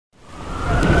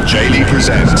Jaylee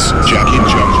presents Jagged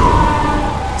Jungle,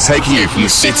 taking you from the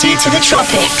city to the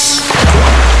tropics.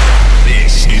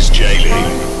 This is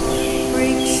Jaylee.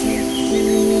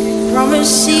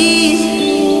 Promises,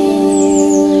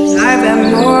 I've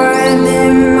had more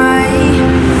than my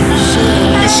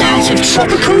The sounds of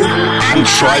tropical and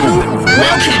tribal.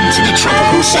 Welcome to the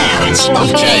tropical sounds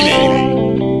of Jaylee.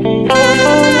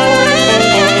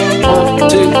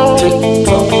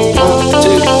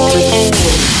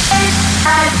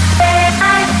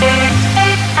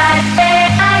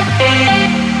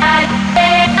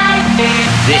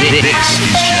 This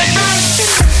is Jaylee.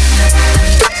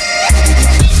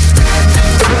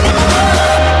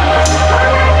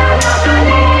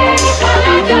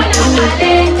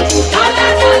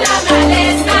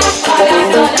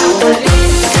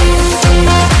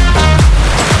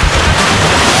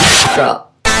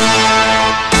 Drop.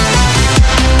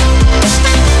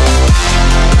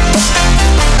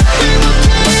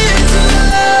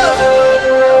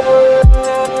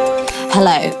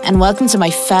 Hello, and welcome to my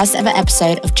first ever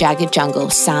episode of Jagged Jungle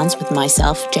Sounds with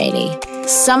myself, Jaylee.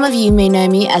 Some of you may know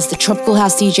me as the Tropical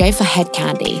House DJ for Head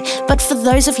Candy, but for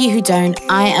those of you who don't,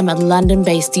 I am a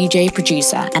London-based DJ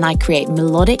producer and I create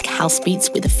melodic house beats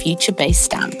with a future-based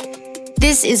stamp.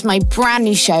 This is my brand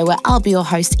new show where I'll be your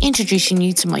host, introducing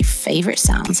you to my favorite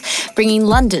sounds, bringing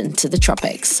London to the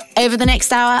tropics. Over the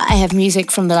next hour, I have music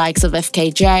from the likes of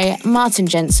FKJ, Martin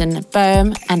Jensen,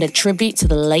 Bohm, and a tribute to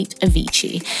the late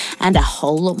Avicii, and a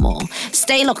whole lot more.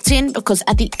 Stay locked in because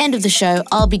at the end of the show,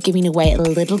 I'll be giving away a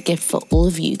little gift for all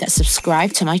of you that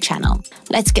subscribe to my channel.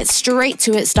 Let's get straight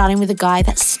to it, starting with a guy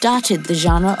that started the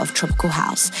genre of tropical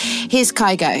house. Here's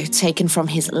Kygo, taken from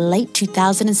his late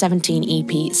 2017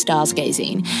 EP, Stars Gazing.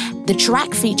 The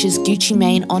track features Gucci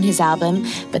Mane on his album,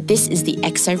 but this is the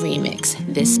EXO remix,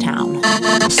 This Town.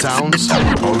 Sounds of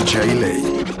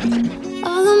Jaylee.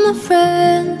 All of my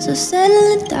friends are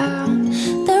settling down.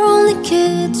 They're only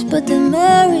kids, but they're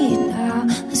married now.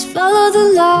 Let's follow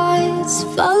the lights,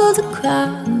 follow the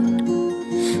crowd.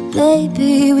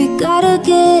 Baby, we gotta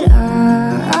get out.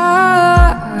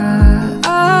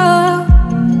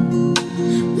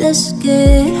 Let's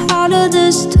get out of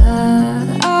this town.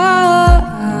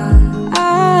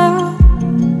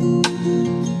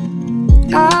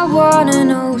 I want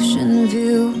an ocean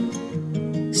view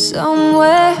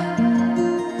somewhere,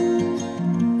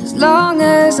 as long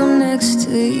as I'm next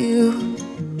to you.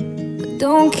 But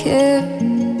don't care.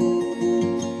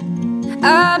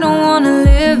 I don't wanna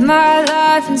live my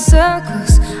life in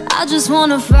circles. I just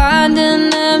wanna find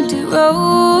an empty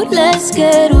road. Let's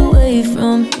get away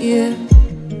from here.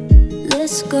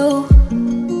 Let's go.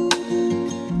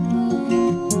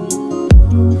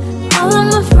 All of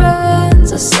my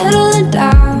friends are settling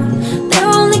down. They're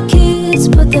only kids,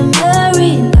 but they're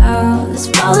married now. Let's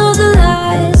follow the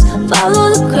lights, follow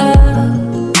the crowd.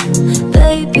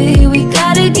 Baby, we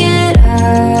gotta get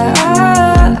out.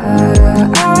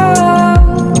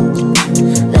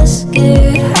 Let's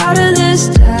get out of this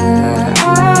town.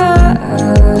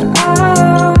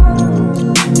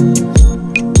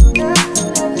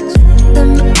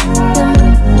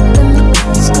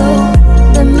 Let's go.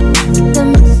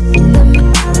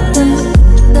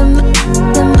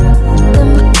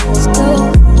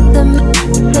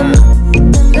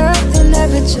 Nothing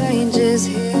ever changes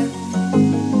here.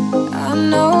 I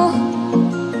know.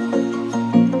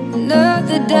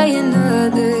 Another day,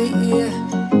 another year.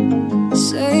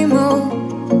 Same old.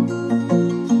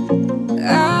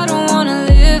 I don't wanna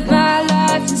live my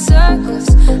life in circles.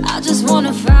 I just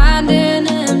wanna find an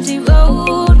empty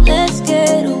road. Let's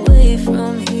get away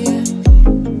from here.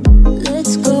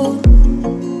 Let's go.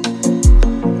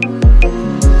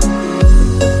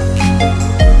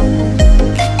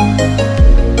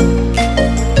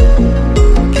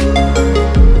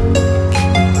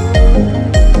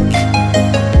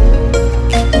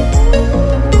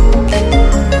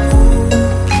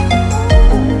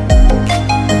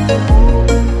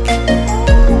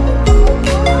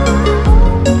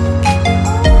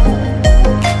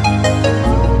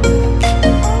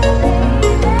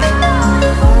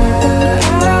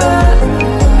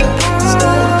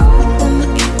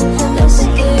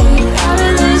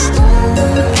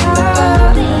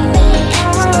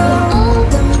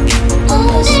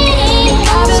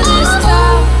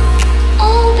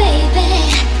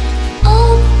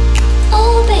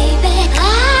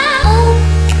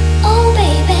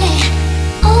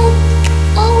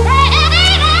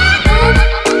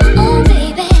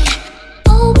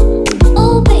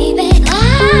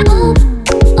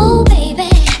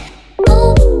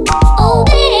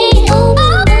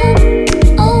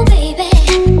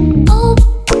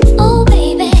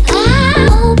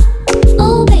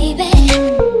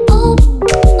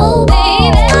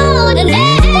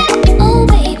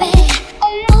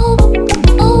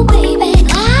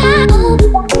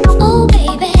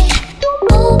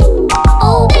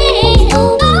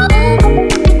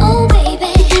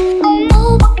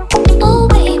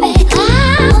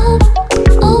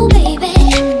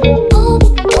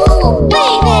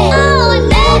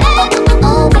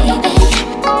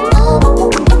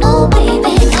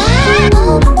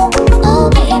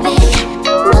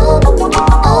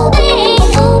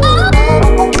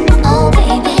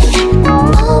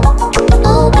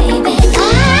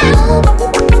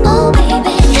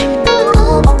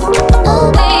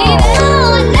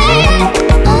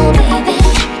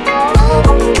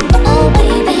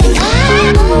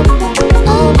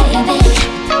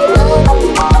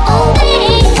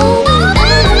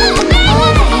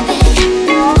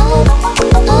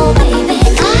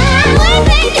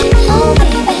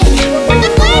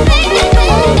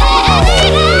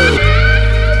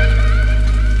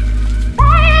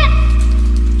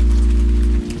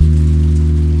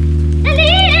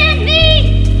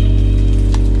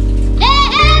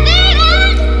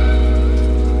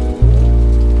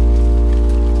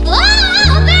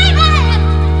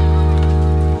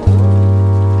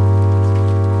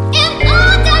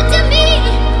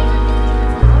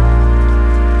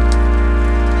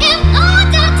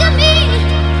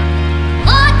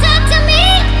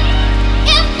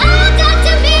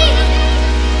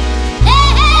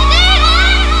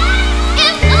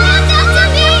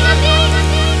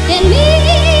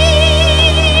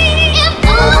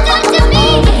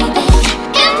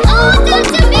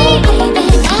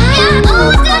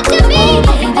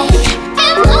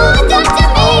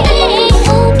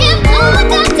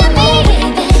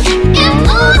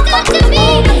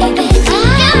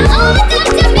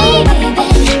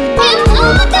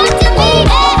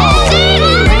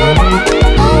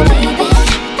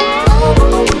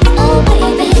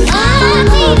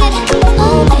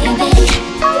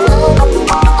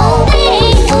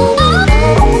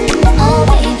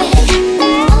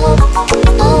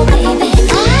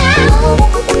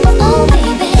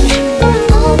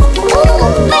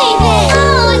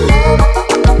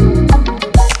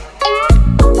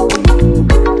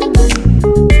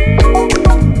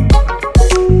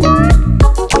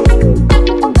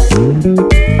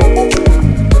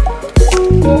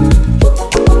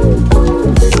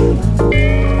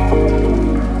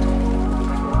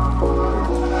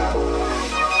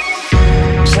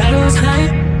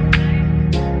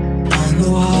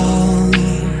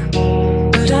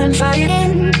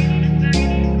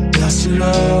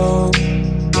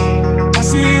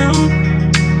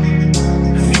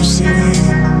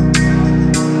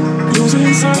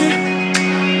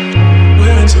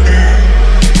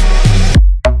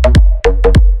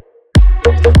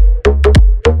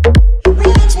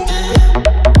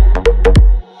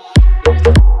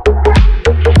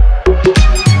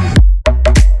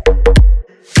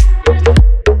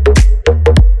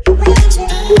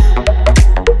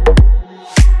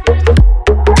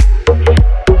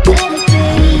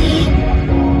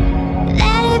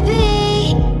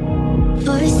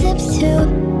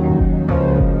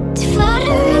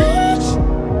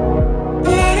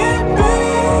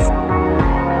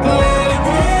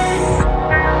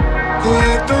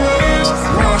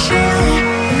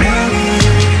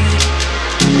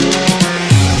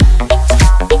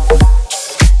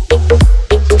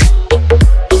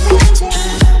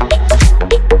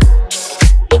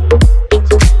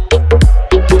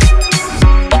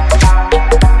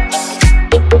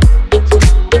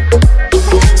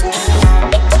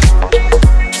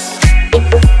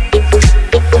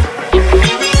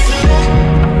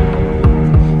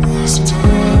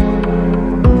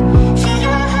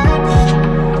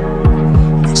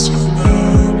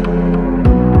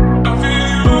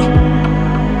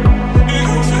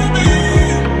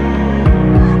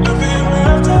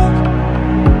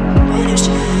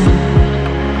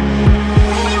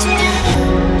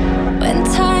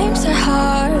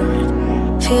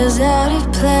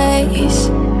 place.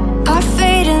 Our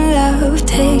fading love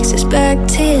takes us back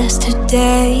to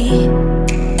yesterday.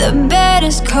 The bed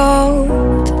is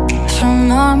cold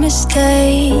from our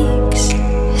mistakes.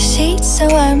 Sheets so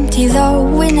empty though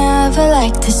we never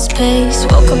liked the space.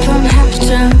 Woke up from half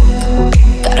drunk,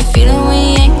 got a feeling we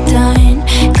ain't done.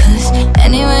 Cause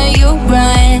anywhere you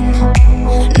run,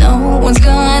 no one's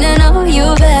gonna know you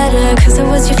better. Cause it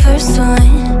was your first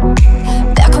one.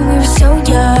 Back when we were so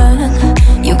young,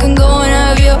 you can go and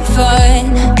have your fun.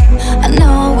 I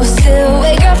know we'll still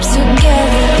wake up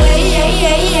together.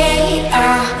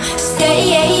 I'll stay,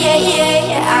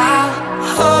 I'll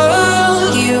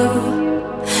hold you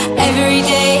every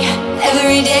day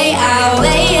I'll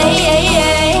wait,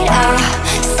 I'll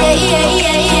stay,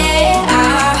 I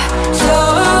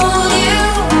told you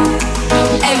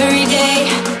every day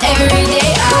I'll wait. Every day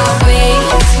I'll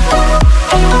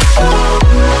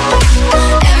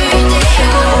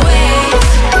wait.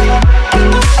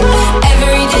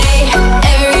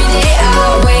 Every day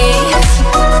I'll wait.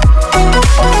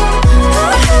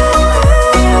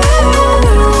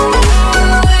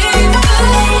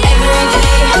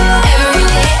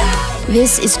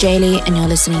 This is Jaylee, and you're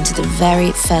listening to the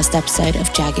very first episode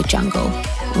of Jagged Jungle.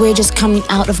 We're just coming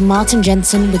out of Martin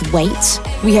Jensen with Wait.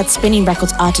 We had Spinning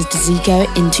Records artist Zico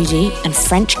in 2D and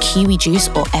French Kiwi Juice,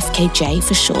 or FKJ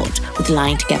for short, with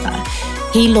Lying Together.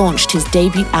 He launched his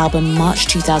debut album March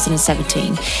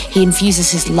 2017. He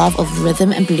infuses his love of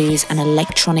rhythm and blues and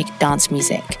electronic dance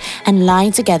music. And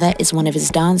Lying Together is one of his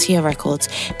dancier records,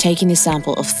 taking the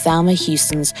sample of Thelma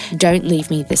Houston's Don't Leave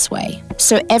Me This Way.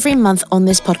 So every month on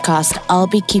this podcast, I'll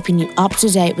be keeping you up to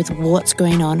date with what's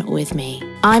going on with me.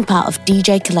 I'm part of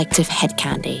DJ collective Head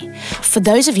Candy. For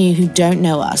those of you who don't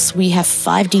know us, we have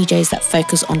 5 DJs that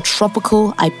focus on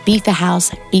tropical, Ibiza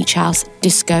house, beach house,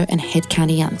 disco, and Head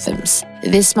Candy anthems.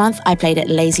 This month, I played at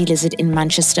Lazy Lizard in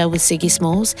Manchester with Siggy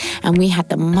Smalls, and we had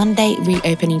the Monday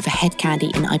reopening for Head Candy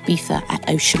in Ibiza at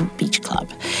Ocean Beach Club.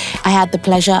 I had the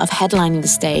pleasure of headlining the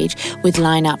stage with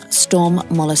lineup Storm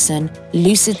Mollison,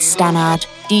 Lucid Stannard,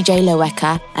 DJ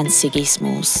Loeka, and Siggy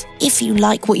Smalls. If you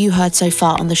like what you heard so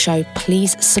far on the show,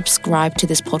 please subscribe to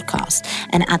this podcast.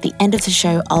 And at the end of the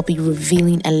show, I'll be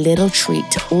revealing a little treat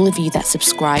to all of you that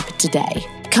subscribe today.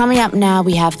 Coming up now,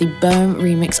 we have the Bohm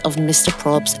remix of Mr.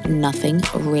 Prob's Nothing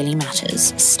Really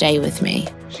Matters. Stay with me.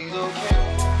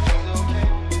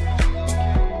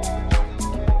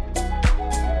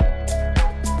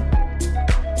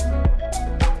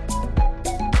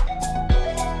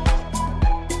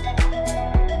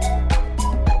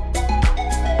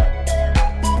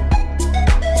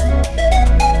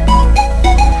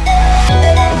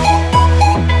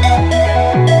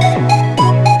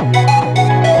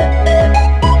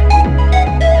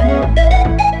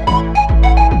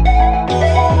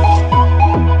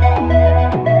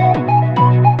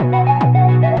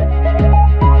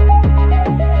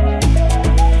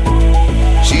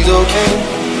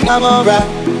 I'm alright,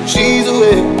 she's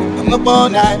awake, I'm up all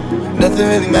night, nothing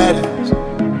really matters,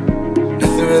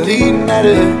 nothing really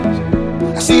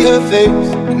matters. I see her face,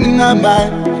 and in my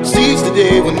mind, sees the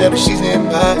day whenever she's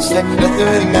nearby. It's like nothing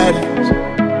really matters,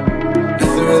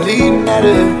 nothing really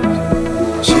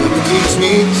matters. She completes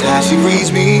me, it's how she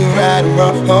reads me, right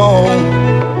and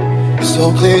wrong. It's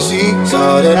so clear she's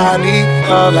all that I need,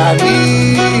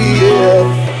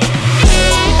 yeah.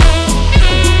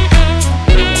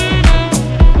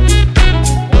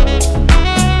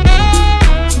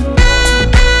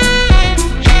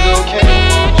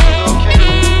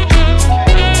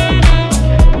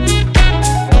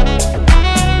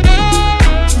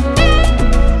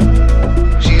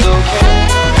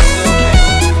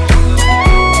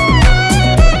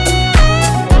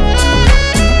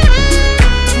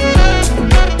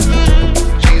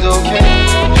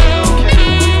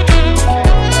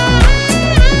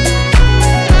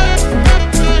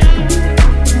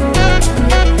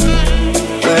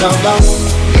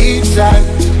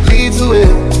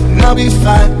 I'll be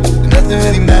fine, nothing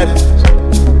really matters,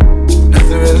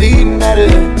 nothing really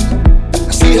matters.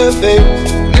 I see her face,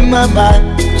 and in my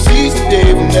mind, I seize the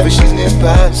day whenever she's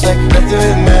nearby. It's like nothing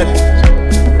really matters,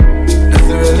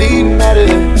 nothing really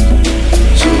matters.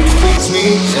 She completes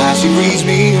me, it's how she reads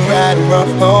me, right and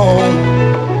wrong.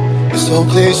 It's so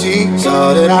clear she's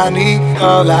all that I need,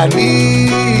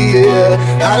 yeah.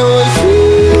 I know what it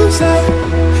feels like,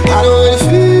 I know what it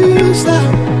feels like.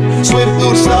 Sweating through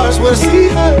the stars when I see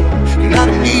her, and I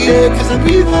don't need her cause I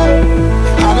breathe her.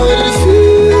 I know what it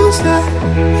feels like,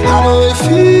 I know what it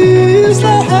feels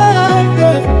like, yeah.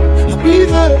 I breathe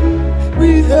her.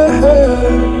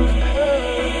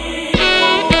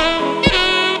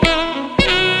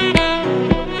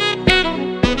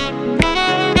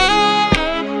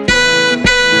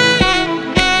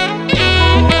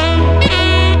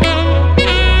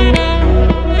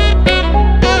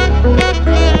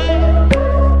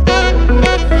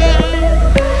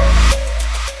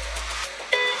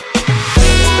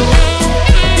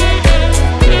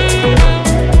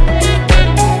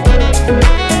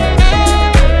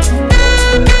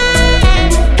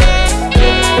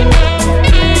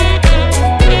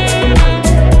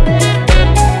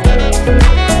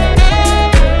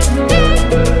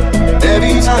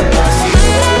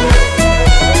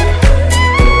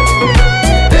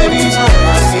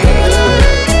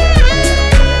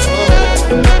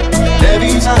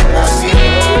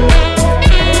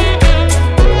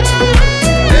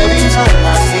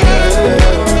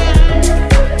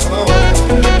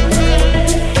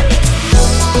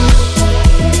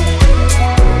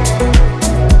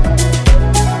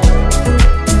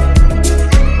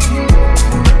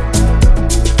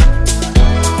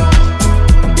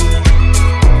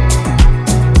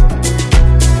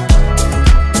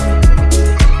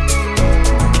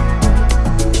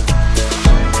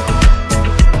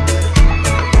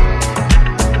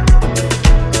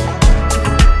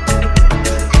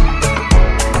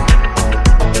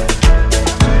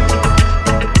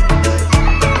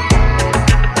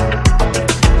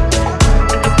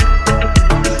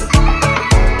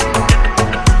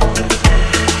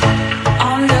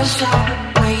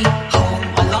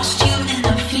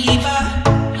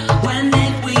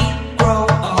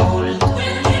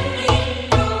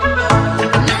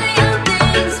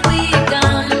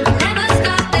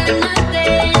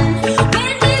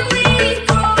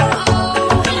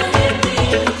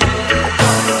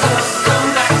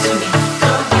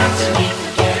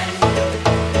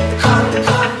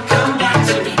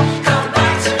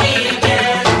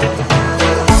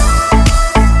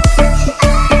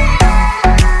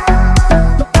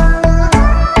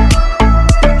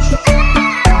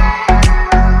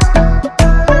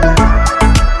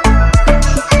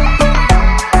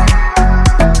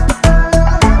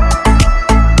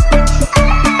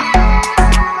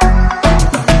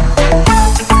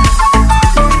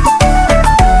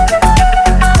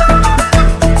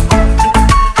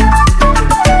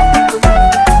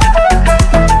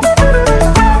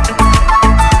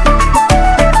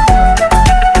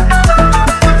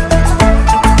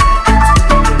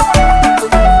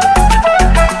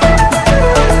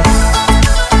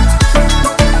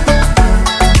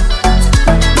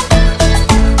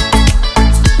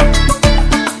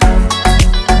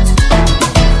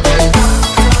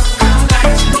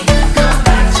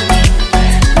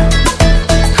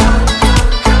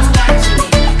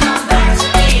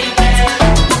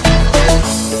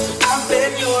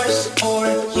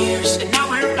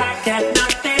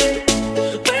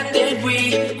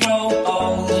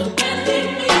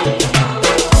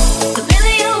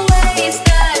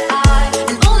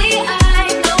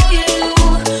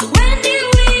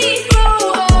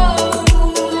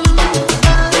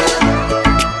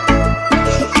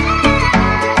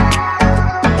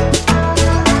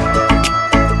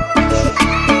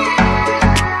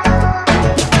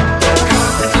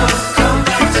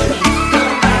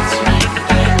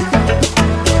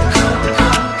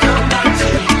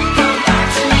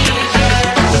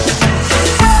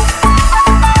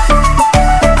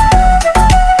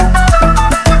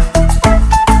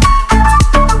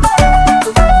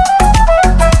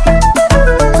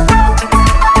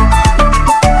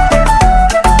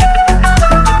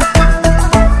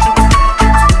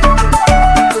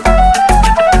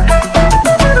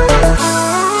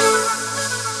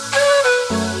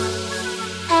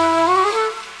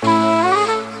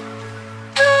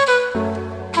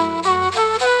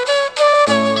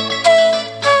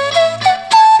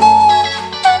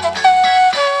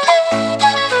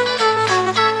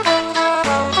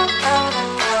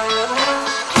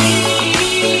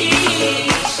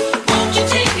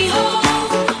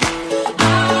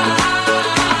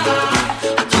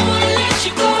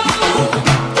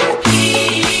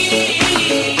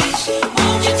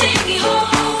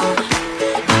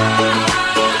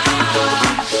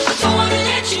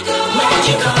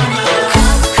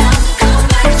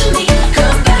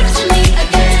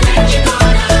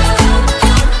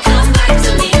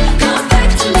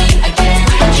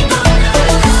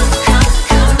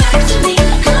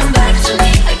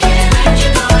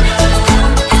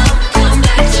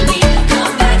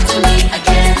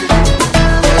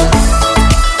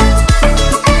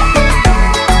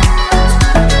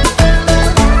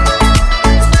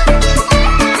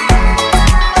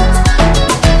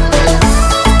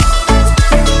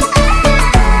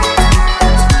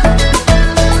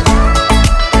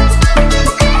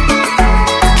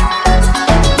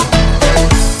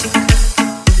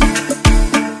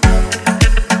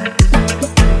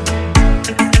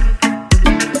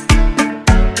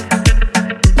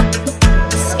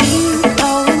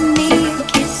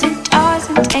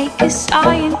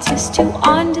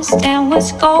 understand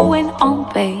what's going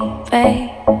on,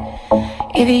 baby.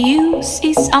 If you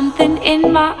see something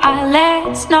in my eye,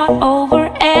 let's not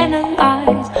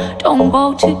overanalyze. Don't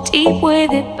go too deep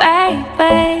with it,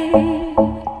 baby.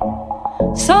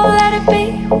 So let it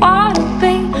be what it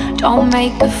be. Don't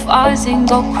make a fuss and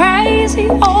go crazy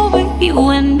over you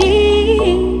and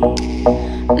me.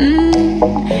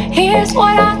 Here's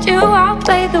what I'll do, I'll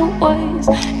play the words,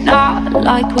 not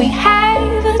like we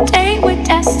have a date with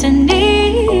destiny.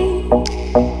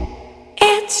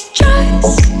 It's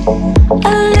just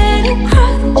a little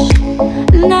crush,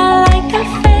 not like a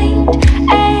faint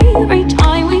every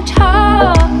time we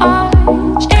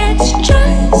touch. It's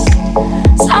just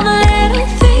some little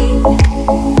thing,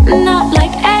 not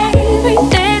like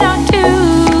everything I do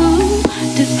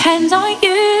depends on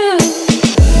you.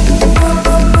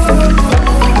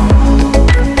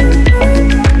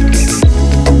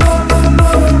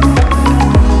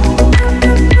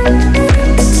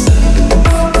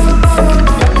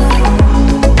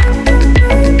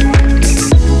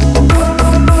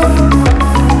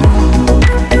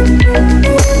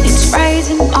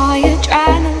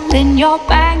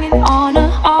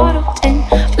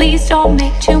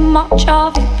 too much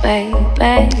of you,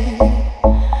 baby.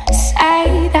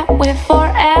 Say that we're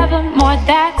forevermore,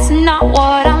 that's not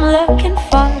what I'm looking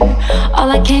for. All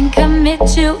I can commit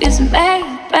to is maybe.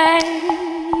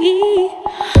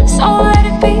 So let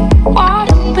it be what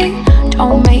it be.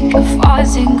 Don't make a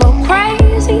fuss and go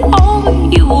crazy over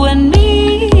you and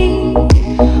me.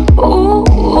 Ooh,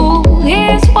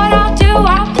 here's what I'll do,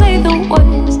 I'll play the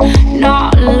words,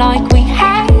 not like we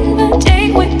have a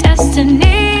date with destiny.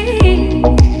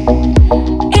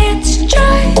 It's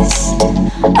just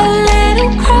a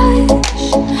little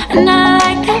crush, and I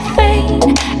like a faint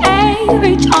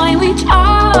every time we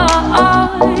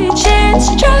touch. It's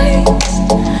just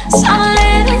some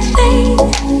little thing,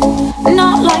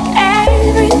 not like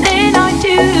everything I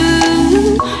do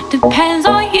depends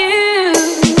on you.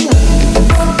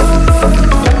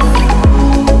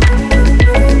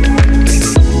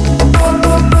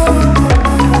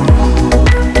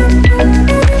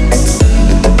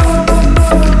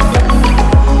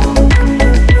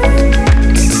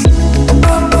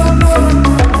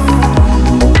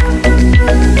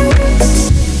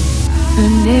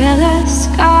 Vanilla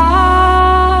skies,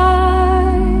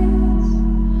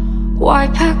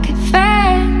 white picket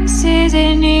fences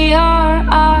in your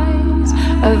eyes,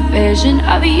 a vision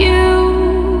of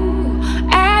you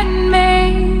and me.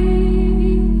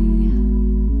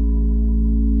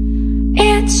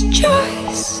 It's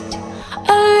just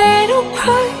a little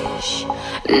crush,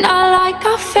 not like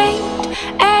I faint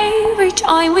every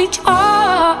time we touch.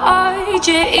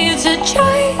 It's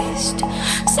just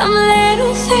some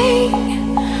little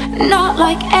thing, not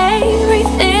like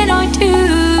everything I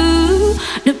do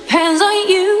depends on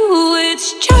you.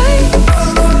 It's just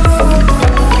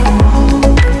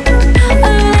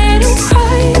a little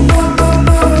cry.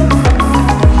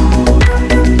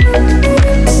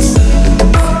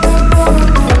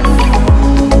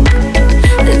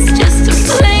 It's just a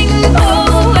fling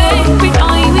away every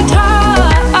time we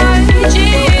touch. It's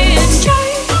just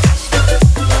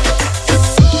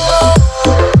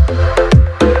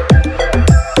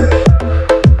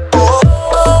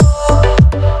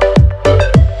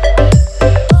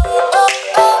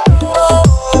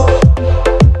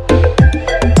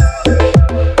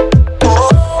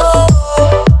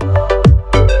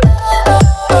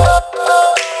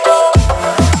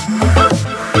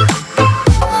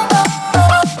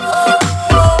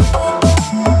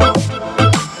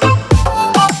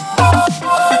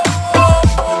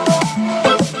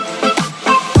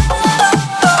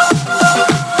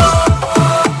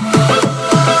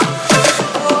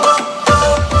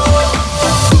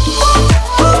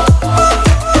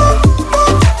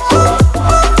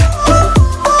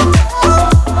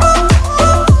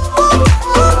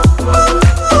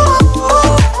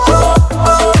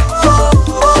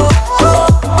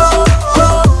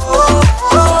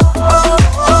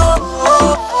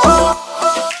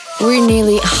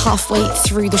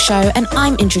through the show, and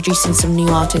I'm introducing some new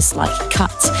artists like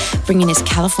Cut, bringing his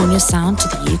California sound to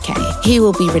the UK. He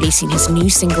will be releasing his new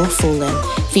single Fallen,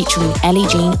 featuring Ellie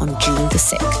Jean on June the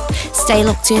 6th. Stay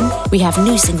locked in, we have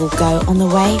new single Go on the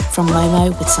way from Momo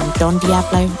with some Don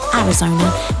Diablo,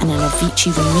 Arizona, and an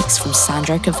Avicii remix from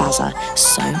Sandro Cavazza,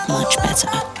 So Much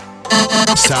Better.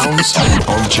 Sounds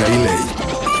on Jay Lee.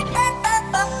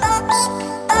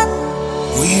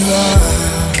 We run,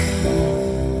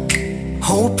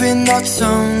 hoping that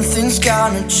something's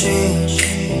gonna change.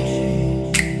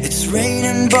 It's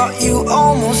raining but you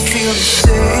almost feel the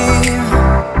same.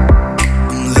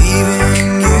 I'm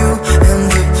leaving you in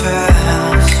the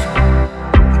past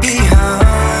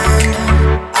behind.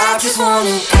 I just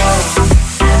wanna go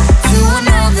to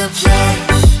another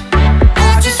place.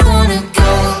 I just wanna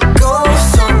go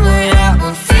somewhere I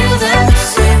won't feel the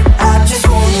same. I just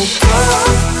wanna go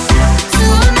to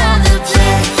another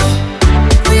place.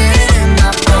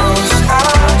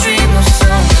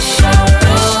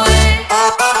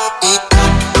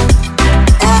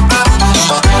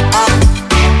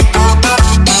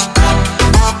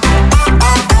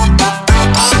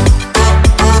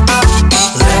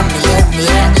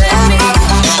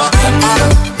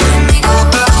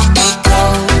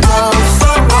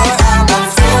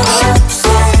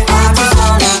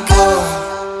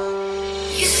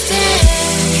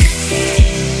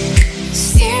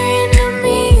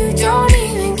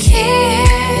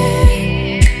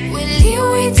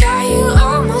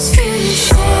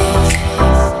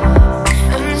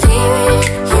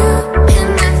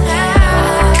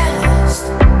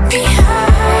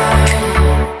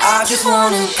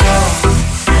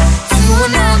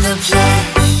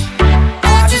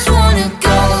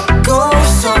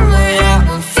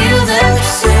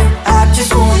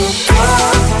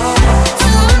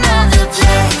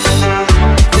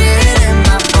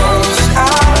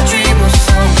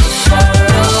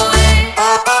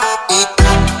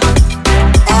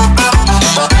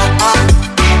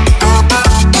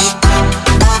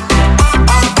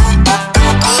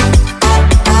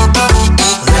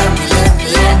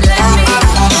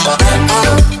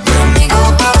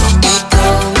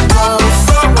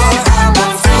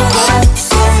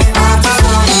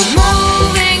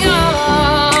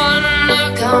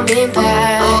 looking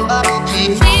back.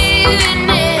 Feeling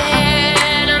it,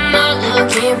 I'm not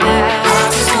looking back. I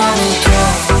just wanna go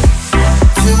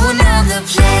to another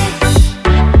place.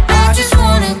 I just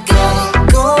wanna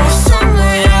go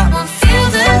somewhere I won't feel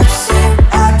the same.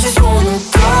 I just wanna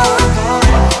go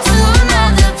to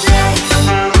another place.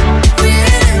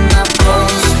 Breathe in my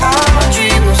bones. I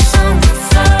dream of somewhere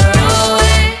far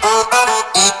away.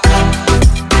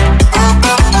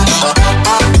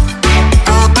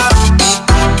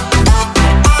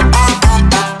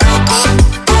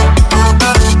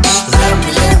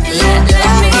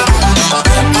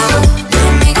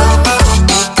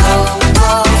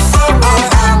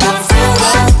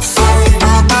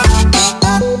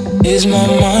 Ease my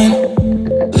mind,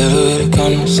 little bit of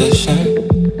conversation.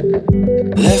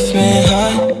 Left me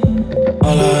high,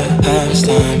 all I have is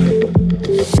time.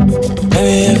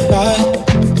 Maybe if I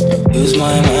use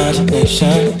my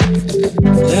imagination,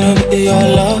 little bit of your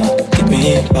love, keep me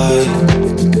by.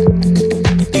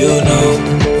 You know,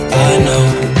 I know,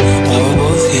 why we're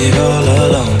both here all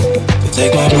alone. So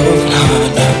take my broken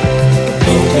heart down,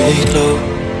 hold me close.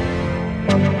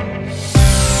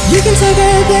 You can take a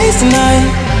place tonight.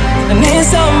 I need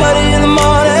somebody in the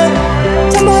morning,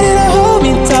 somebody to hold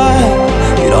me tight.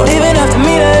 You don't even have to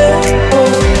meet it.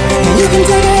 And you can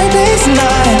take a place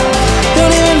tonight.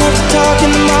 Don't even have to talk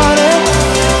in the morning.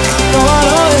 No, I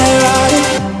know it ain't right,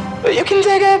 but you can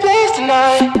take a place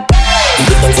tonight.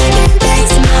 You can take a place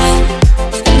tonight.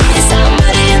 I need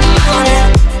somebody in the morning,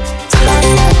 somebody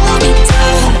to hold me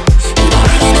tight. You don't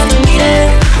even have to meet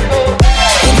it.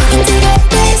 And you can take a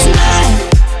place tonight.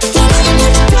 Don't even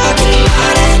have to talk in the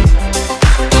morning.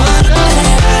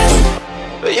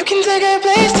 But you can take a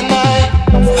place tonight.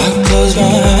 I close my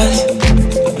eyes,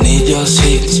 I need your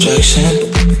sweet distraction.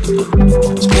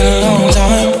 It's been a long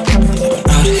time, I'm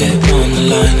out here on the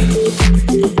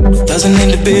line. Doesn't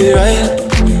need to be right,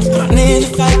 I don't need to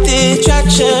fight the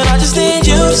attraction. I just need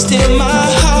you to steal my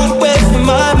heart away from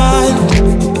my mind.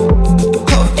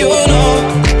 Oh, you know,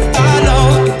 I know,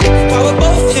 why we're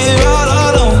both here all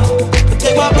alone. But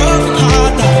take my broken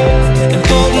heart now and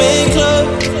hold me close.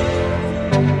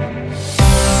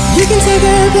 You can take a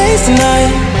place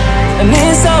tonight. I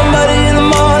need somebody in the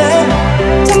morning,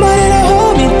 somebody to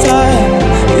hold me tight.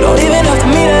 You don't even have to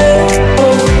meet it.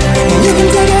 And you can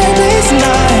take a place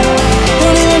tonight.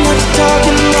 Don't even have to talk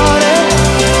in the morning.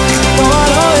 No, I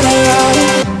know it ain't right,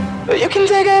 but you can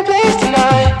take a place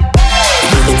tonight.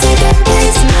 You can take a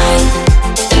place tonight.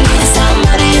 I need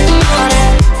somebody in the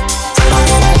morning, somebody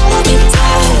to hold me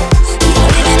tight. You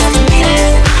don't even have to meet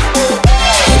it.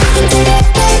 And you can take a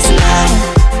place tonight.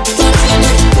 Don't even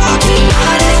have to talk in the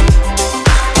morning.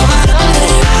 No, I know it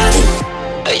ain't right,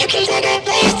 but you can take a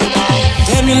place tonight.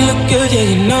 Damn, you look good, yeah,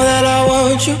 you know that I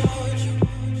want you.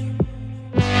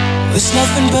 It's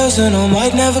nothing personal,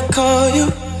 might never call you.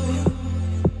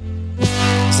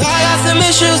 'Cause I got some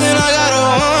issues and I gotta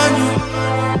warn you.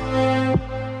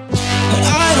 And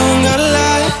I don't gotta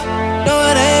lie, no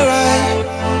it ain't right.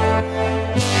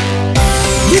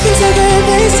 You can take a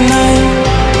place tonight.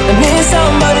 I need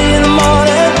somebody in the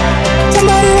morning,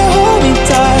 somebody to hold me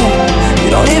tight. You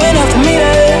don't even have to meet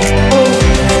it.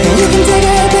 And you can take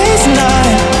a place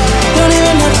tonight. Don't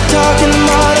even have to talk in the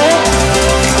morning.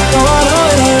 No, I know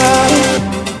it ain't right,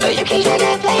 but you can take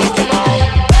a place tonight.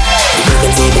 You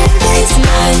can take a place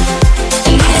tonight. I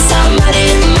need somebody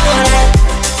in the morning,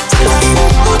 somebody to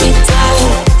hold me tight.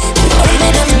 You don't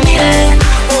even have to meet it.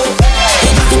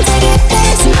 And you can take a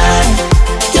place tonight.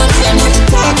 Don't even have to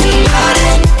talk in the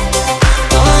morning.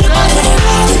 No, I know it ain't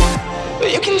right, but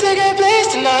you can take a place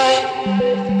tonight.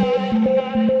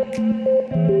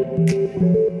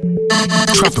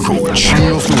 Tropical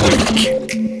Tune of the Week.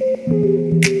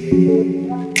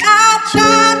 I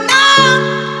tried now,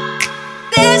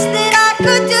 best that I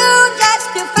could do just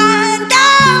to find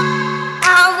out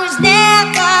I was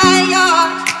never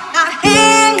yours. I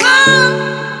hang on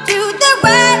to the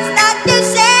words that you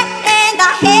said, and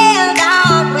I held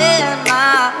out when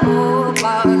my hope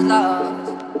was lost.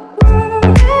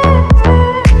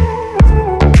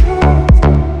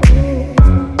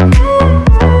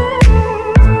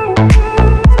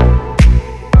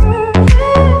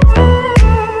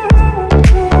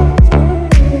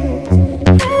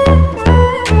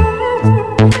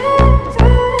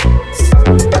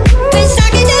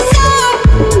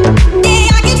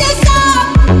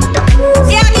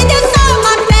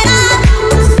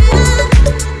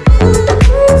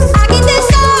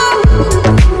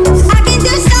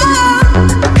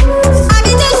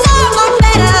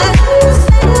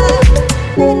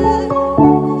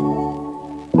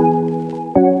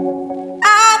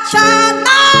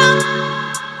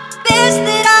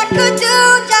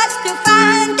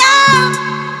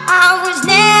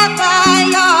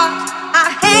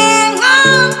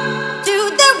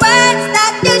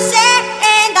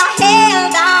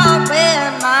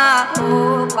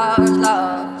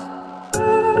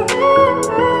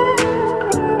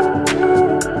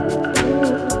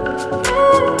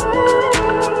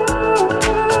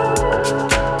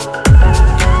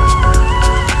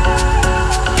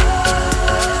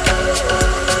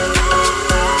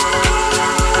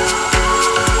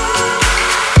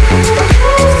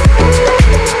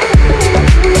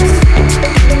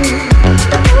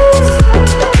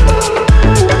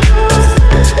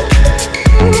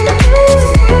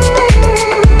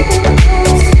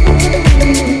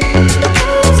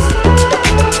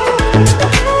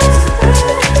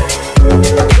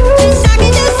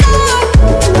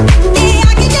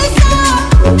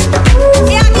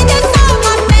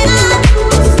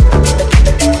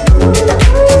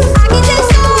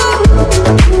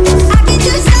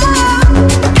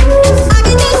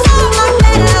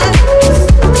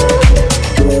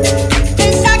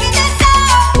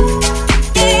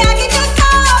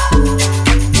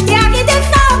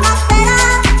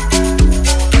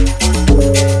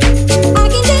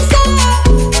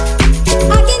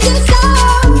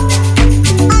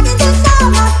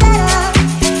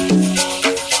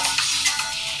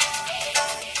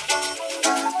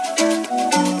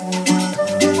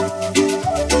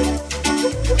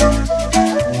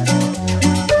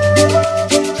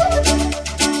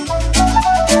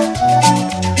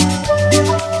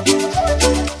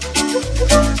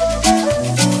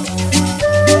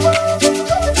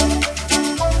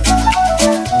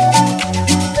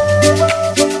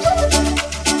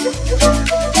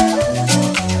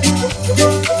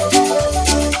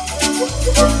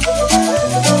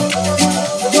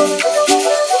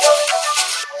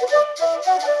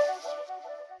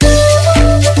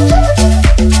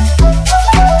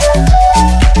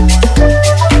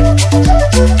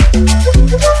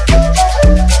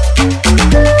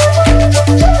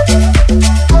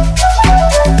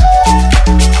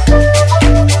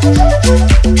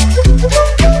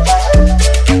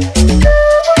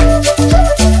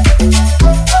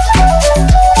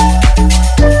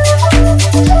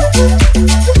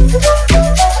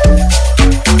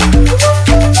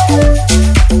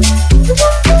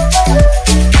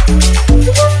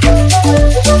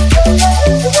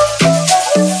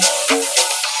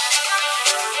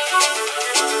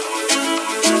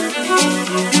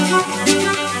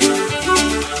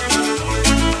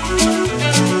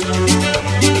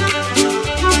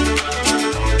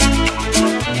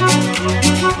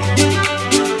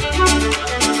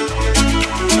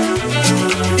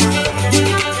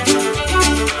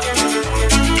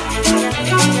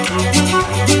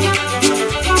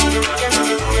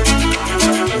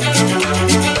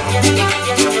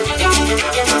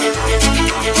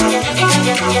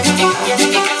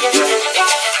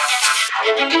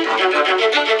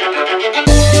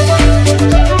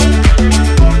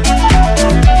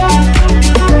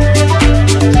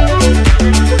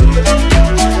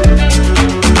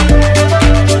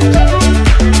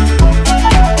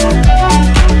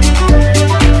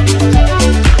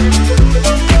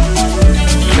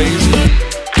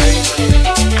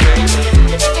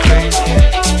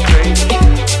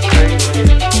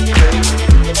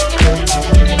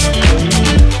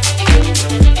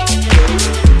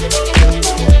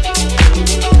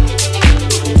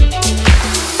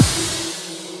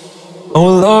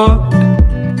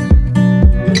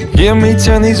 Hear me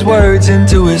turn these words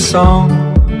into a song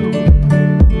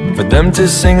for them to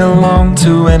sing along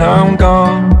to when I'm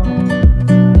gone.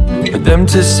 For them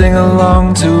to sing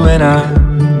along to when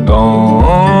I'm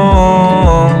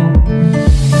gone.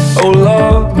 Oh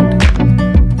Lord,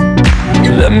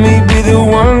 let me be the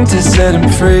one to set him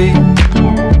free.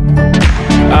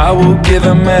 I will give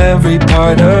him every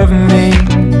part of me.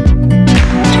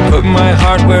 Put my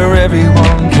heart where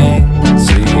everyone can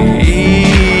see.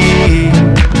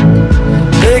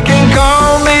 They can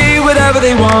call me whatever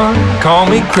they want, call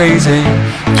me crazy.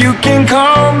 You can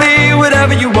call me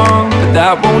whatever you want, but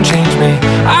that won't change me.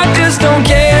 I just don't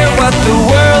care what the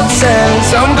world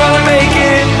says, I'm gonna make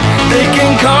it. They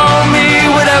can call me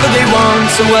whatever they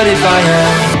want, so what if I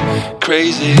am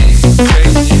crazy,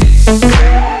 crazy?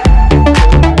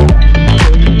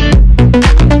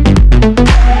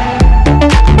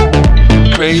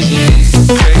 Crazy,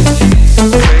 crazy,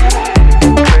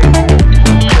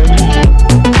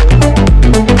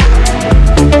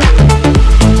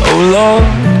 oh Lord,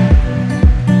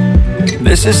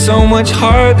 this is so much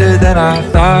harder than I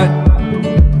thought,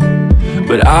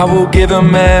 but I will give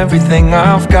him everything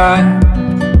I've got.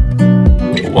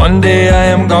 One day I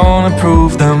am gonna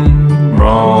prove them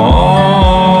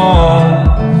wrong.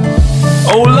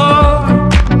 Oh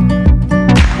Lord,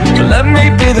 let me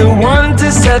be the one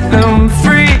to set them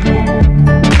free.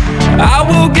 I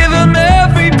will give them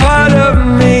every part of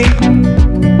me.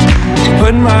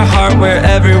 Put my heart where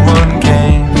everyone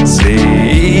can see.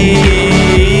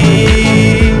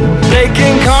 They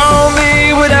can call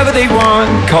me whatever they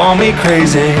want, call me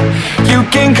crazy. You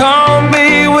can call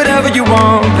me whatever you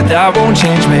want, but that won't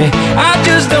change me. I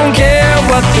just don't care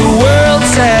what the world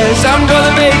says, I'm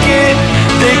gonna make it.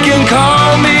 They can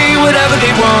call me whatever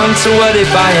they want, so what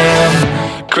if I am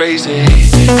crazy,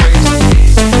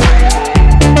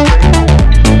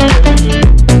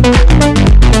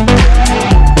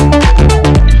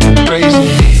 crazy?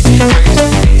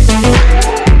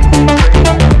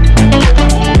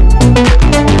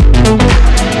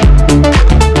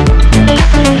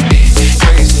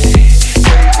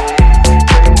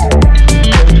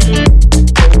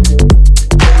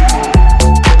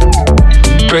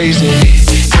 Crazy,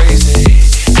 crazy.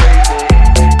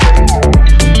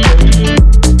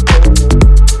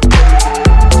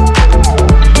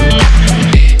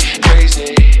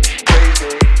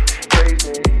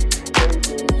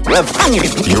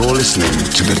 You're listening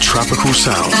to the tropical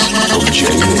sounds of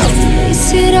J-Lo. You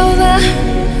sit over,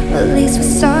 at least we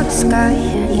saw the sky.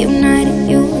 United,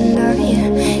 you and I.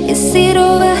 You sit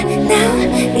over now,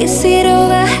 you sit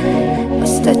over.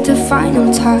 Was that the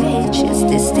final touch? Is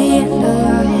this the end of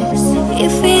us?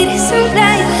 If it isn't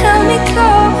that you held me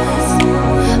close,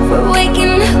 we're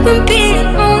waking up and being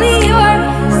only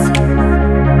yours.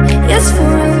 Yes, for a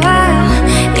while.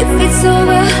 If it's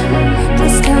over,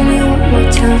 please tell me one more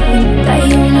time that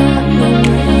you're not no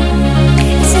more.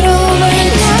 Is it over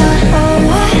now?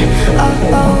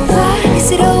 Over. Is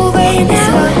it over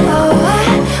now?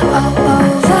 Over.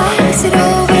 Is it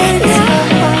over now?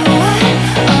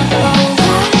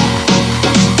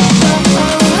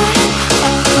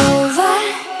 Over.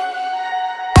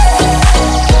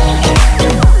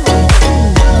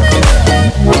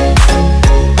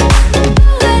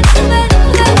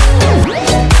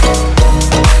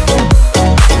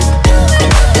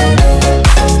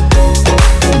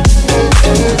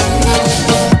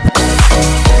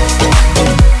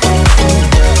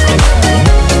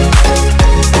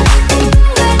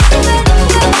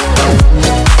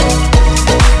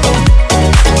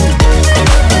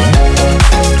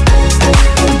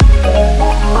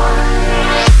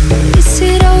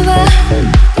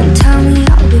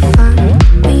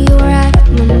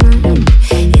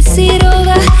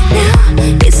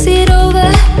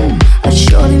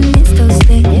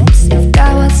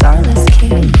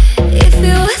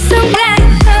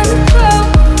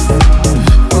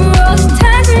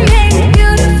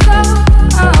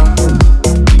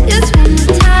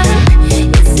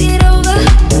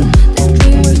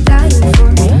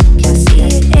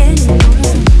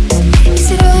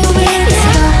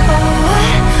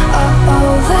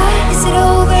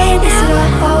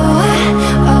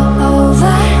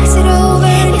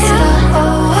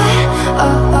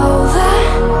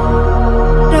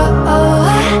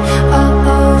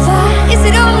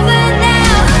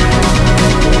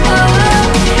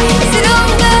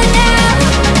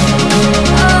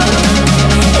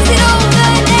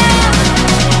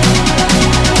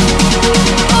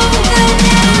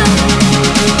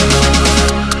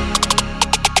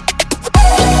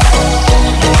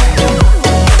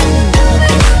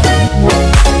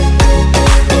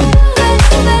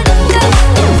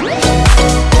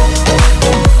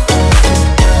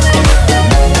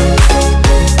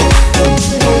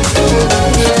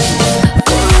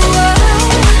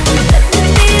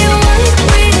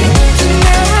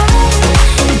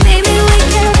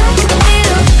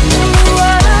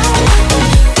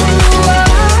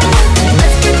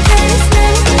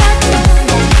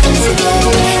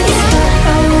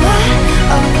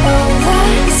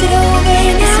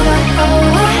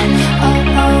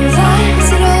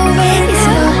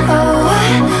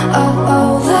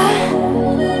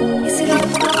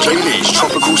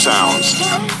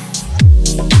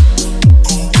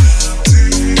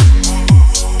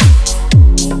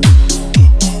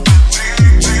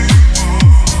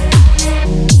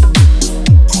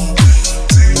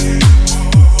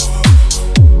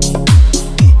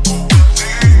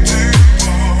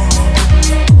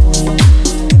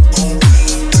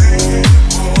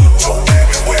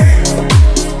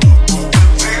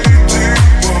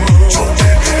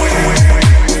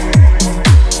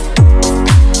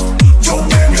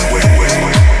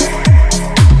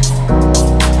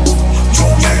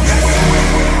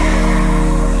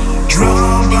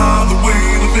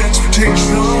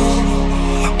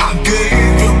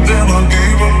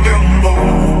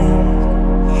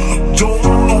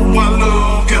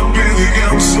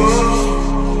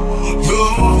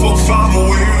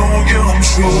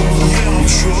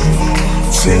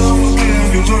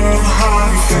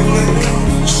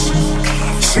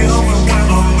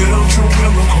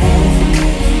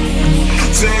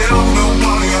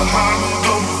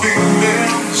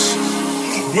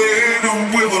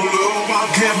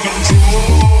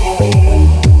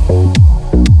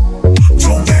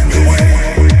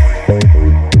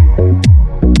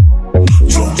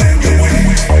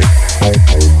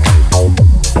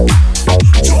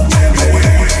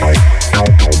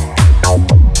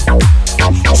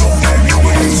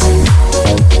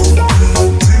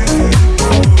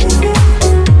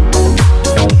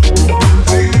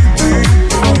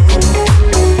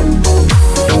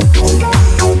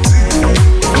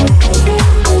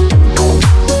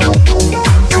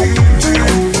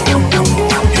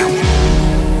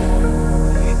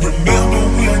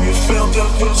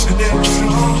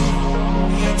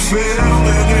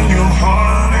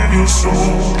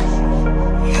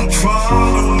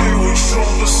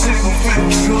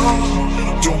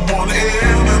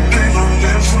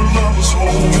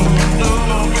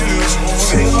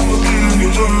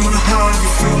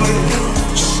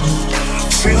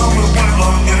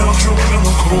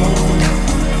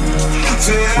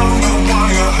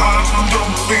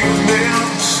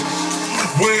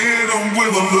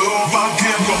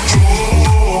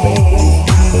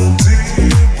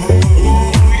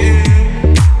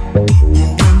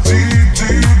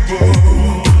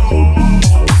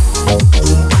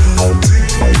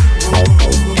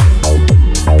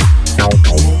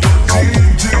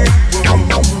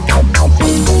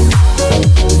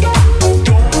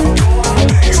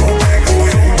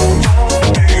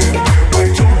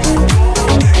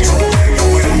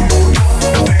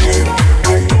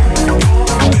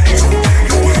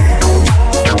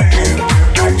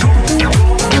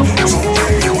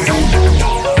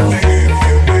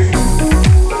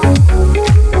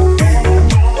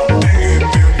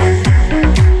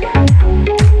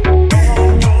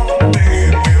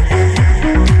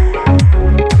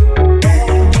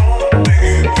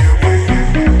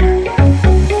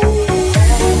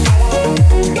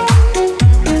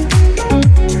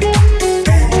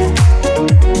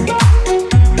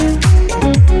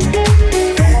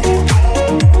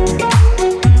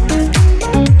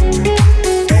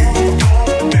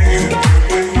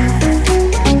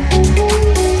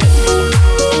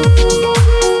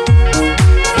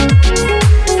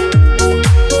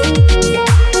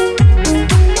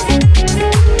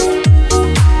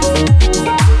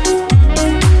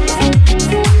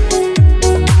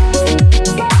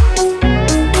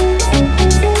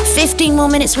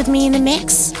 With me in the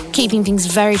mix, keeping things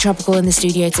very tropical in the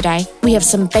studio today. We have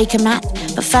some Baker Matt,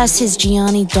 but first here's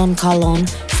Gianni Don Carlon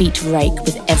feat Rake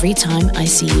with Every Time I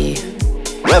See You.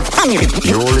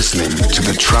 You're listening to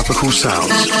the tropical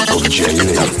sounds of Jay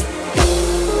Lee. 'Cause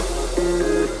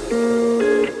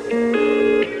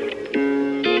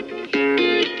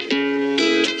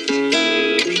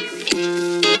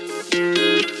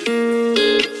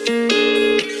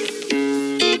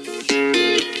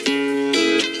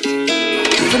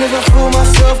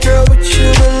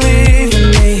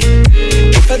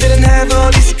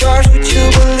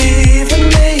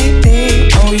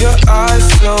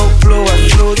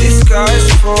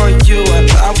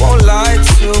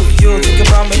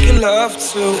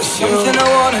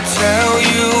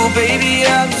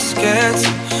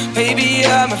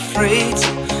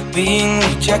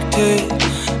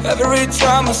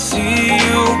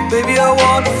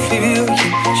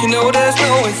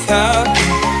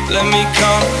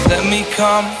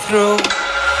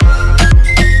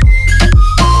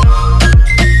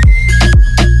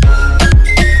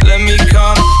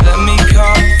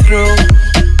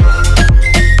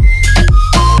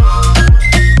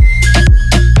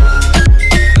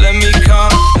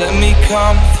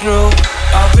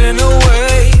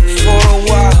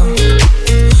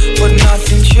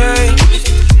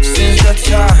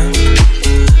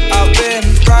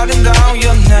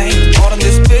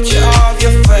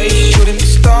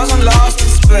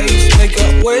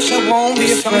wish I won't be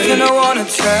afraid. Something I wanna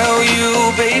tell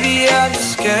you, baby, I'm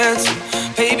just scared to.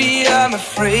 Baby, I'm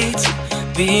afraid to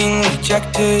being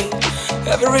rejected.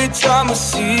 Every time I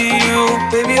see you,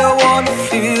 baby, I wanna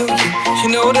feel you. You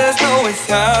know there's no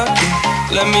without you.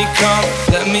 Let me come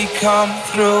through. Let me come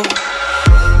through.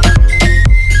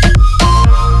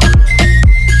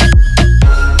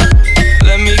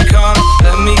 Let me come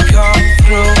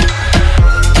through.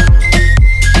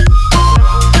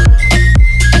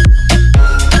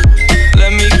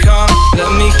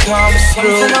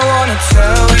 Something I wanna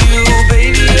tell you,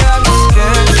 baby, I'm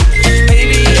scared.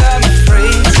 Baby, I'm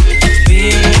afraid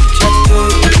being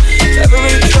rejected.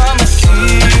 Every time I see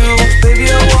you, baby,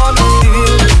 I wanna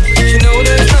feel. You know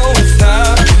there's no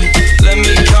without you. Let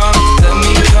me come through.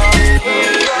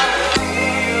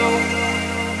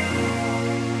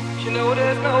 You know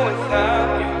there's no without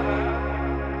you.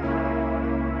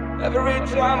 Every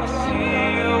time I see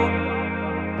you,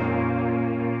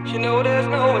 you know there's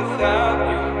no without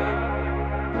you.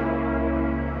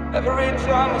 Every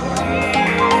time I see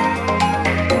you,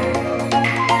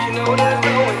 you know there's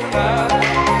no without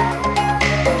you.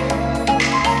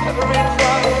 Every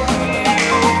time I see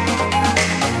you,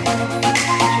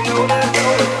 you know there's no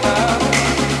without you.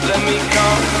 Let me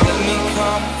come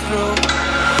through.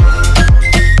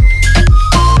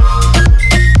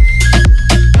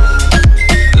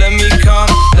 Let me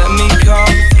come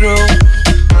through.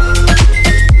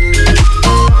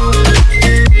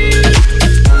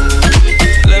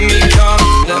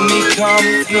 Let me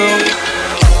come through.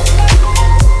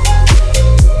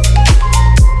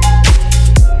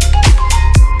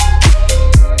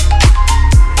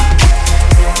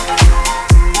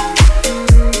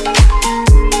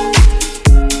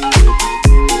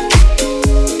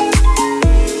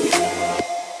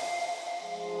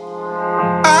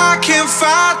 I can't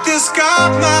fight this,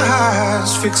 got my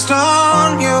eyes fixed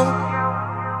on you.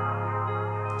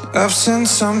 I've seen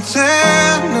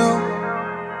something new.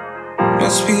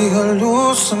 Must be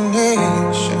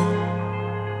hallucination.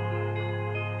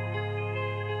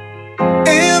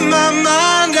 In my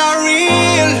mind I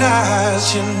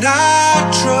realize you're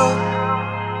not true.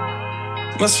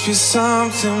 Must be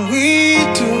something we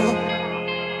do.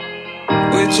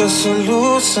 We're just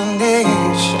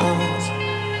hallucinations.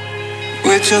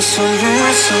 We're just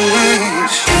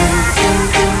hallucinations.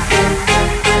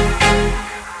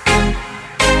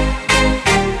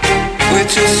 We're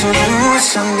just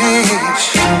hallucinations.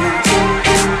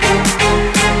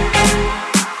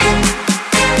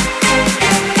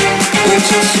 We're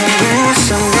just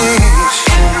hallucinations.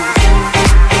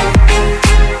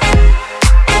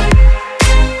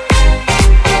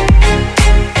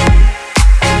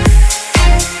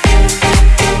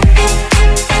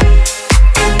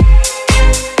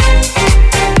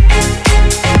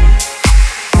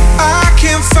 I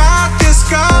can't fight this,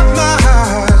 got my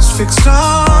eyes fixed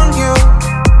on you.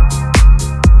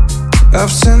 I've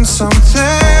seen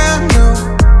something new.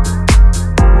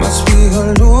 Must be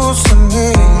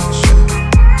hallucination.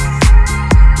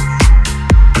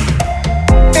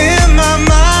 In my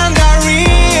mind I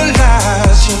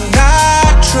realize you're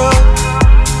not true.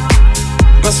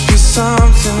 Must be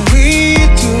something we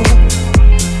do.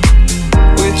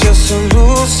 We're just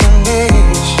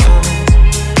hallucinations.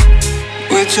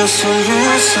 We're just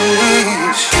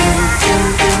hallucinations.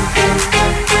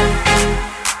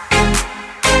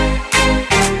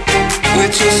 We're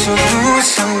just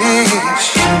hallucinations.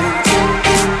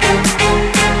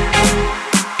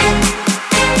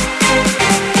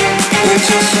 We're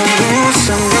just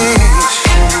hallucinations.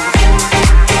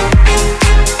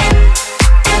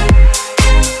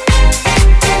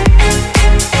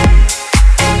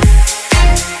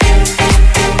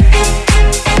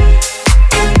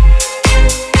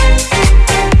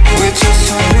 We're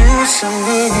just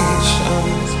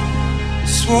hallucinations.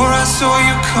 Swore I saw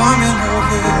you coming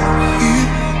over here.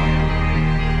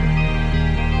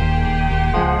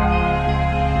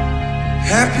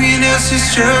 Happiness is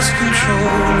just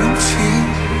controlling fear.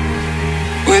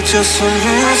 We're just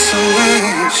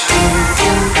hallucinations.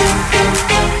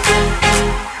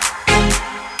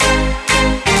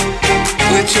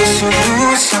 We're just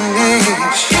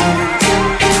hallucinations.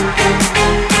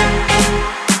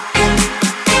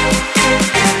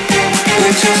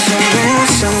 We're just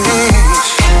hallucinations.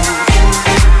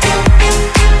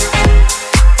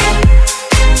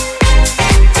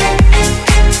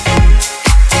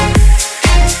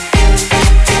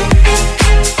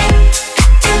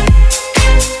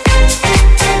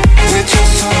 We're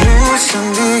just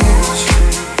hallucinations.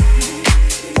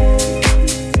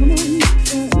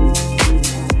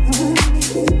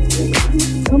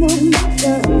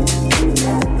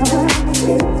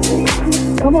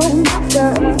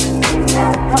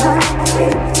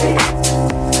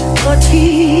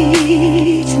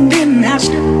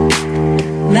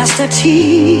 Master,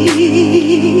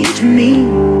 teach me,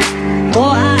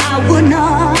 or I would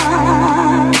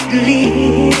not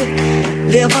live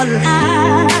a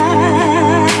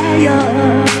liar.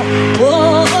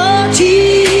 Oh,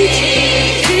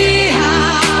 teach me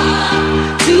how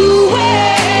to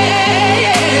wait.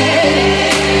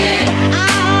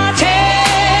 I'll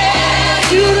tell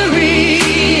you the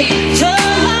reason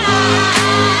why.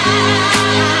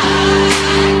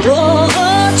 Oh,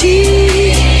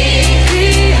 teach me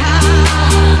how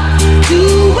to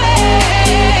wait.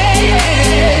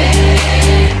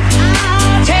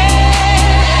 I'll tell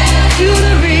you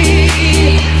the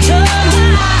reason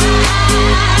why.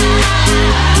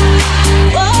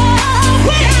 Oh,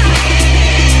 when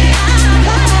I'm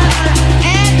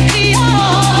at the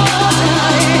altar,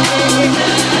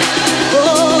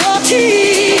 oh,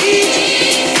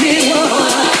 teach me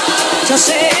what to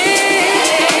say.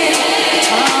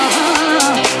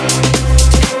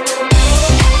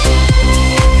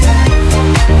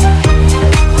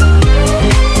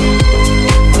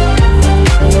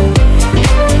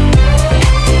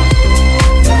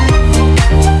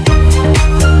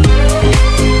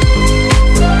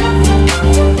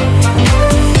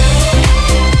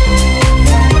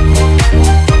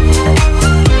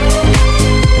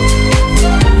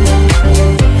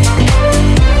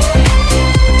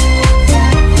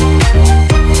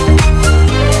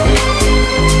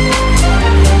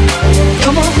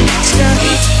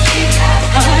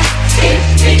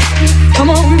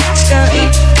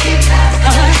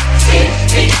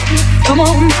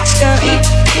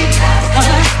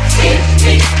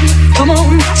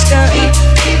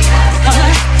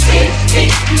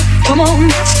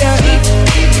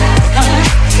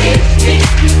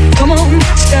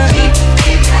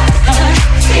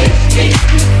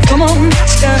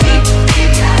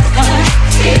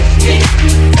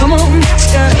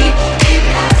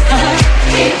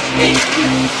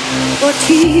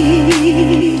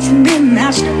 Teach me,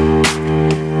 Master,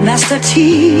 Master,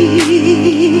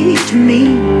 teach me,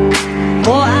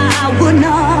 or I would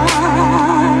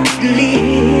not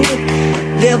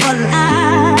live a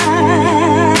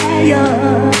liar.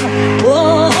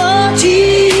 Oh,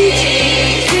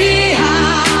 teach me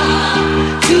how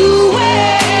to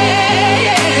wait.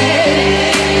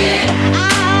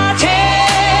 I'll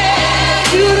tell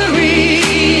you the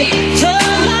reason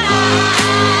why.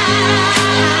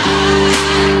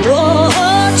 Oh,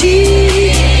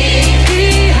 teach me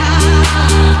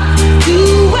how to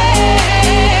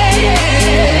wait.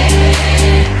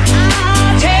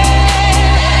 I'll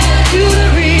tell you the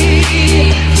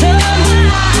reason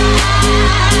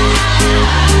why.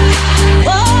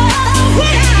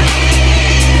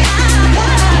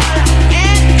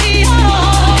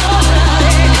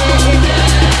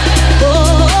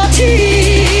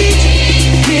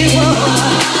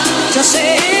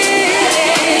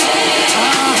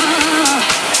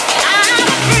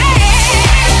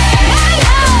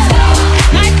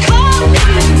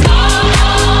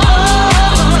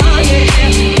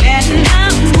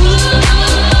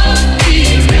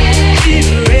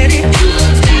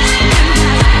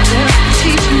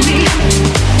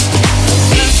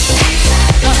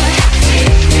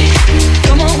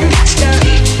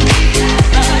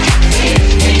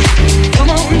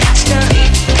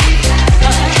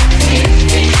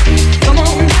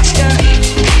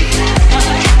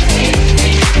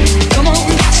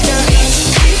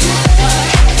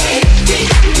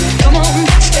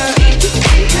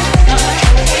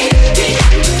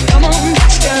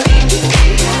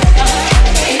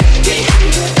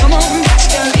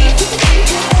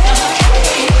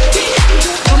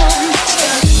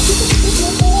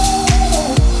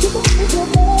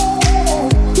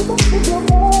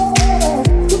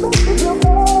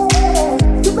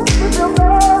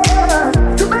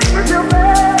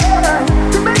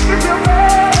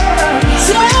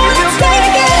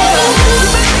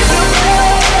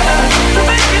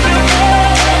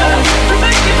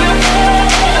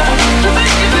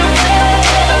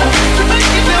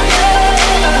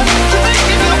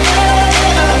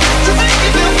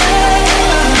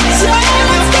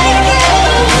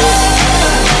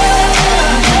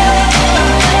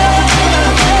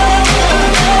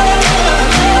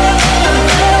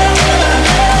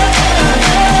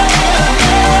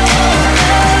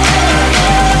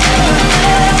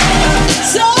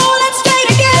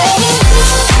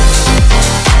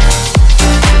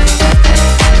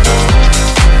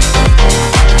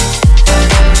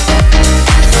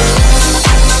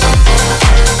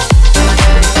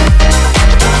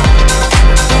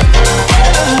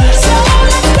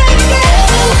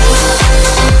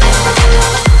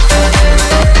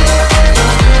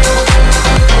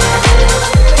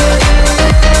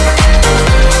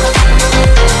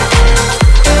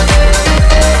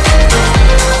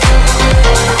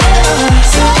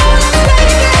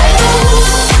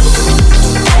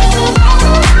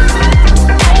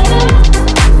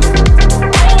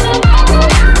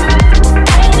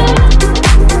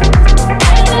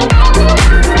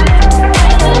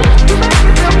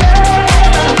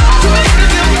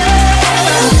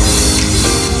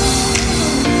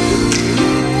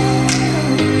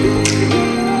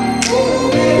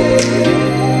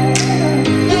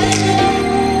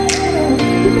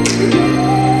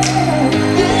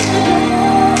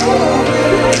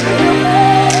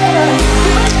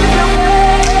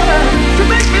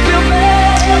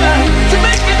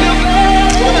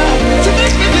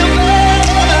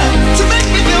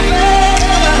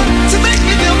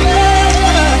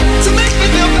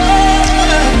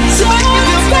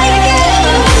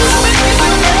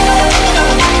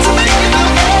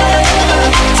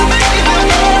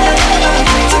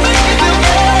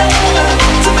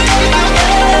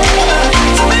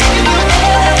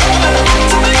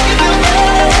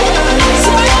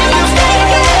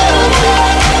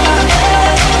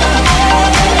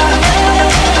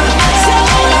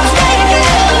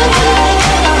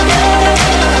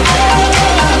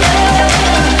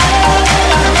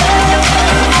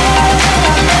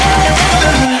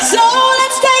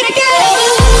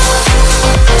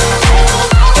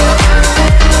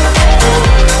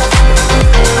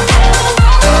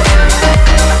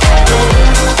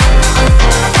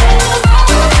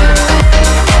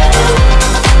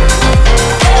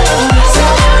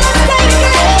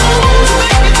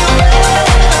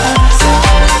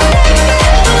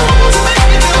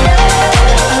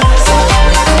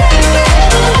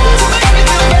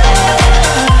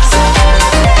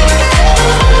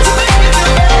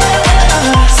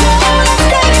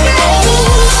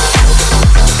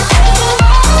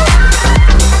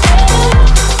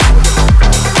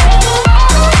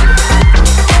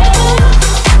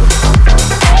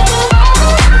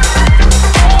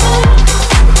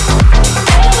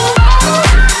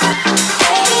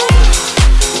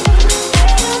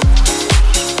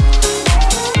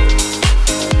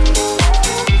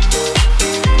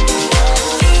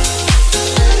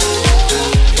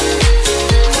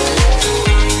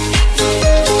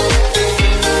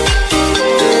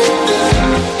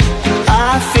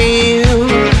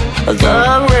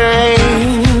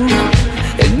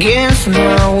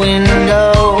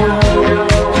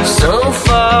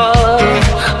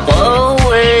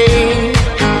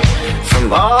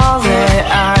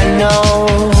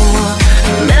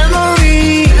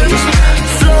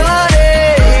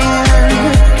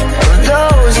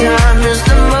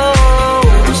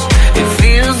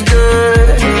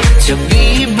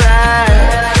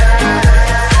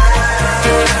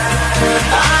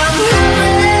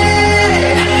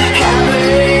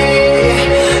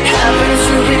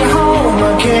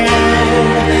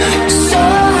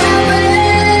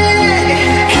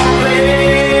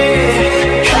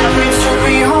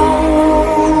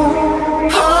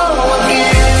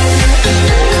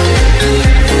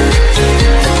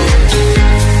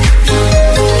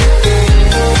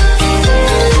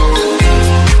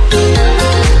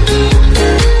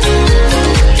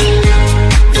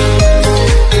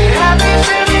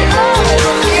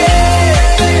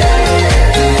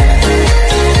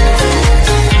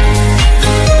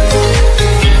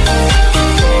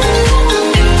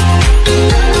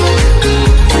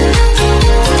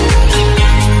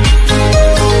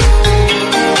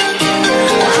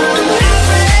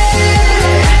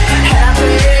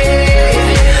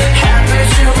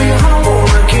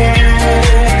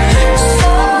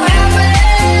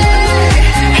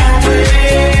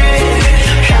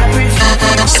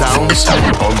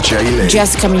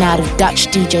 just coming out of Dutch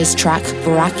DJ's track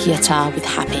Barak Yatar with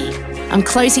Happy. I'm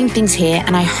closing things here,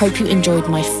 and I hope you enjoyed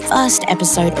my first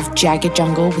episode of Jagged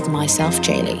Jungle with myself,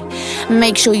 Jaylee.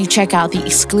 Make sure you check out the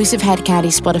exclusive Head Candy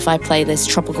Spotify playlist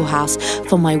Tropical House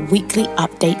for my weekly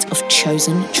update of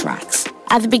chosen tracks.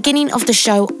 At the beginning of the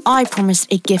show, I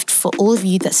promised a gift for all of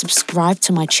you that subscribe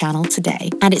to my channel today,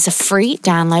 and it's a free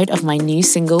download of my new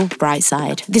single,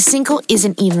 Brightside. The single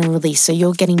isn't even released, so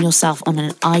you're getting yourself on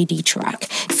an ID track,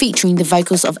 featuring the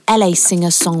vocals of LA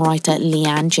singer-songwriter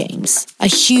Leanne James. A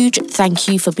huge thank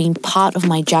you for being part of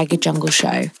my Jagged Jungle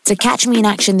show. To catch me in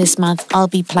action this month, I'll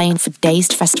be playing for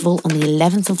Dazed Festival on the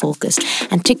 11th of August,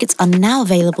 and tickets are now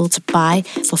available to buy.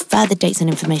 For further dates and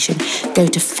information, go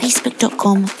to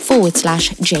facebook.com/Jaylee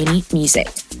Music.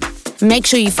 Make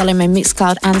sure you follow my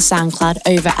Mixcloud and Soundcloud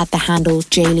over at the handle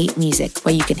Jaylee Music,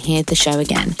 where you can hear the show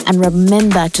again. And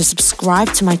remember to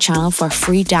subscribe to my channel for a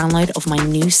free download of my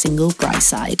new single,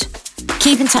 Brightside.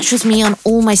 Keep in touch with me on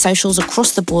all my socials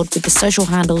across the board with the social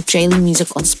handle Jaylee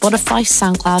Music on Spotify,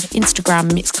 SoundCloud,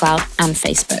 Instagram, Mixcloud, and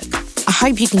Facebook. I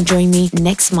hope you can join me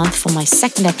next month for my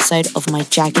second episode of my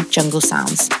Jagged Jungle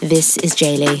Sounds. This is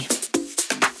Jaylee.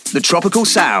 The tropical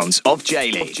sounds of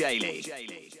Jaylee.